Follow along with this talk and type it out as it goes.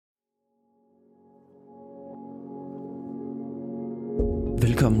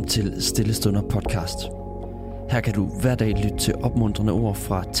Velkommen til Stillestunder podcast. Her kan du hver dag lytte til opmuntrende ord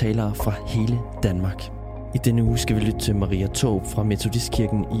fra talere fra hele Danmark. I denne uge skal vi lytte til Maria Thaarup fra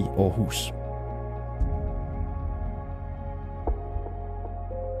Metodistkirken i Aarhus.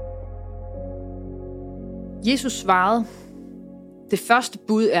 Jesus svarede, det første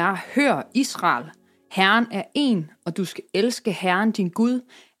bud er, hør Israel, Herren er en, og du skal elske Herren din Gud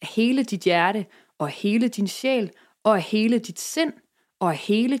af hele dit hjerte, og af hele din sjæl, og af hele dit sind, og af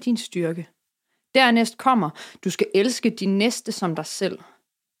hele din styrke. Dernæst kommer, du skal elske din næste som dig selv.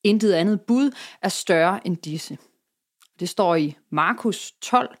 Intet andet bud er større end disse. Det står i Markus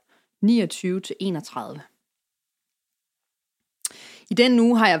 12, 29-31. I denne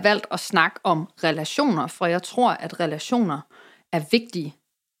uge har jeg valgt at snakke om relationer, for jeg tror, at relationer er vigtige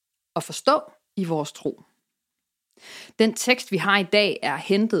at forstå i vores tro. Den tekst, vi har i dag, er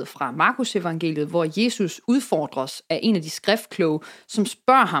hentet fra Markus evangeliet, hvor Jesus udfordres af en af de skriftkloge, som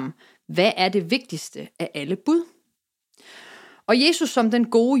spørger ham, hvad er det vigtigste af alle bud? Og Jesus, som den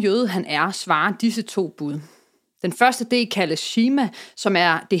gode jøde han er, svarer disse to bud. Den første del kaldes shema, som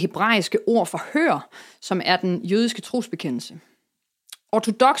er det hebraiske ord for hør, som er den jødiske trosbekendelse.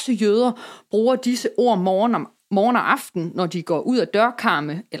 Ortodokse jøder bruger disse ord morgen og aften, når de går ud af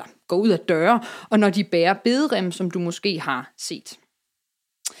dørkarme, eller går ud af døre, og når de bærer bederem, som du måske har set.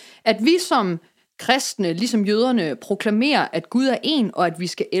 At vi som kristne, ligesom jøderne, proklamerer, at Gud er en, og at vi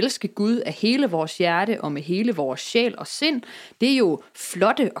skal elske Gud af hele vores hjerte og med hele vores sjæl og sind, det er jo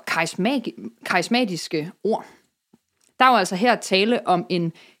flotte og karismatiske ord. Der er jo altså her tale om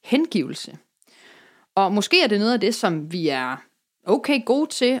en hengivelse. Og måske er det noget af det, som vi er okay gode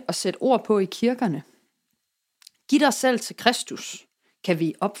til at sætte ord på i kirkerne. Giv dig selv til Kristus, kan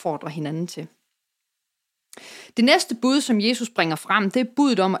vi opfordre hinanden til. Det næste bud, som Jesus bringer frem, det er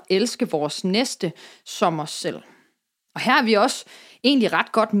budet om at elske vores næste som os selv. Og her er vi også egentlig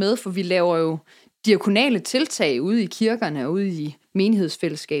ret godt med, for vi laver jo diakonale tiltag ude i kirkerne og ude i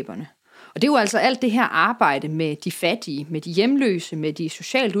menighedsfællesskaberne. Og det er jo altså alt det her arbejde med de fattige, med de hjemløse, med de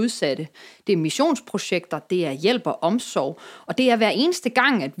socialt udsatte. Det er missionsprojekter, det er hjælp og omsorg, og det er hver eneste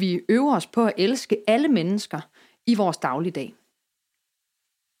gang, at vi øver os på at elske alle mennesker i vores dagligdag.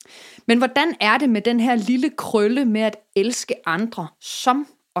 Men hvordan er det med den her lille krølle med at elske andre som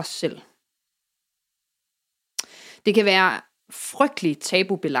os selv? Det kan være frygteligt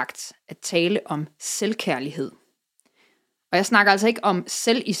tabubelagt at tale om selvkærlighed. Og jeg snakker altså ikke om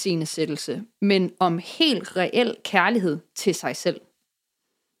selviscenesættelse, men om helt reel kærlighed til sig selv.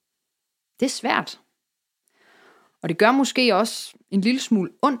 Det er svært. Og det gør måske også en lille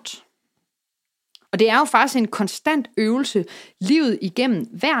smule ondt. Og det er jo faktisk en konstant øvelse livet igennem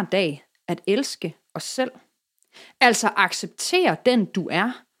hver dag at elske os selv. Altså acceptere den du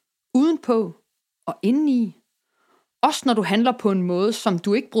er, udenpå og indeni. Også når du handler på en måde, som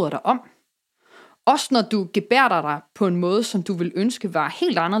du ikke bryder dig om. Også når du gebærder dig på en måde, som du vil ønske var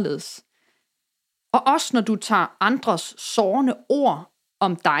helt anderledes. Og også når du tager andres sårende ord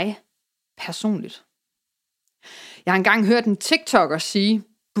om dig personligt. Jeg har engang hørt en TikToker sige,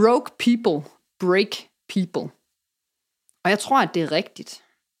 broke people break people. Og jeg tror, at det er rigtigt.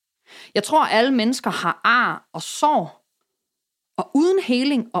 Jeg tror, at alle mennesker har ar og sår. Og uden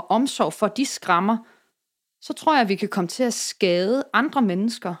heling og omsorg for de skrammer, så tror jeg, at vi kan komme til at skade andre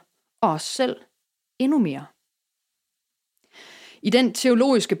mennesker og os selv endnu mere. I den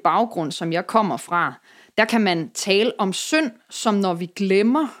teologiske baggrund, som jeg kommer fra, der kan man tale om synd, som når vi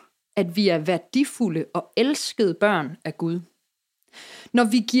glemmer, at vi er værdifulde og elskede børn af Gud. Når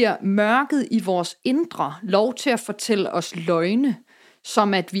vi giver mørket i vores indre lov til at fortælle os løgne,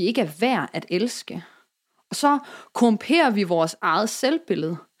 som at vi ikke er værd at elske. Og så korrumperer vi vores eget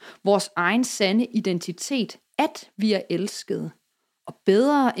selvbillede, vores egen sande identitet, at vi er elskede, og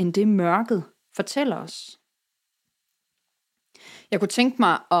bedre end det mørket fortæller os. Jeg kunne tænke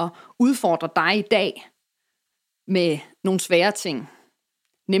mig at udfordre dig i dag med nogle svære ting,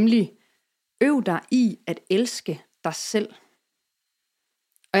 nemlig øv dig i at elske dig selv.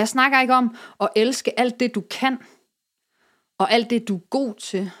 Og jeg snakker ikke om at elske alt det, du kan, og alt det, du er god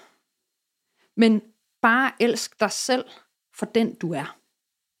til, men bare elsk dig selv for den, du er.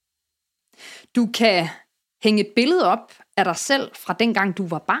 Du kan hænge et billede op af dig selv fra dengang, du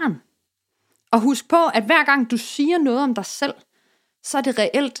var barn. Og husk på, at hver gang du siger noget om dig selv, så er det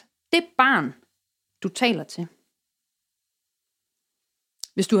reelt det barn, du taler til.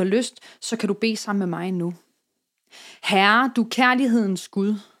 Hvis du har lyst, så kan du bede sammen med mig nu. Herre, du kærlighedens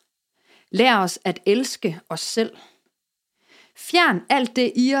Gud, lær os at elske os selv. Fjern alt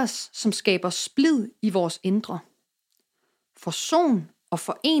det i os, som skaber splid i vores indre. Forson og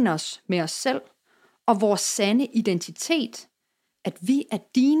foren os med os selv og vores sande identitet, at vi er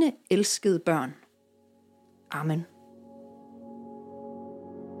dine elskede børn. Amen.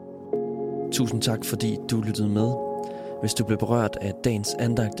 Tusind tak, fordi du lyttede med. Hvis du blev berørt af dagens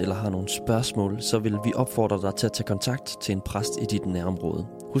andagt eller har nogle spørgsmål, så vil vi opfordre dig til at tage kontakt til en præst i dit nærområde.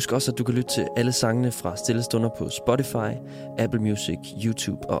 Husk også, at du kan lytte til alle sangene fra Stille Stunder på Spotify, Apple Music,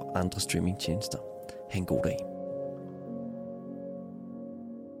 YouTube og andre streamingtjenester. Ha' en god dag.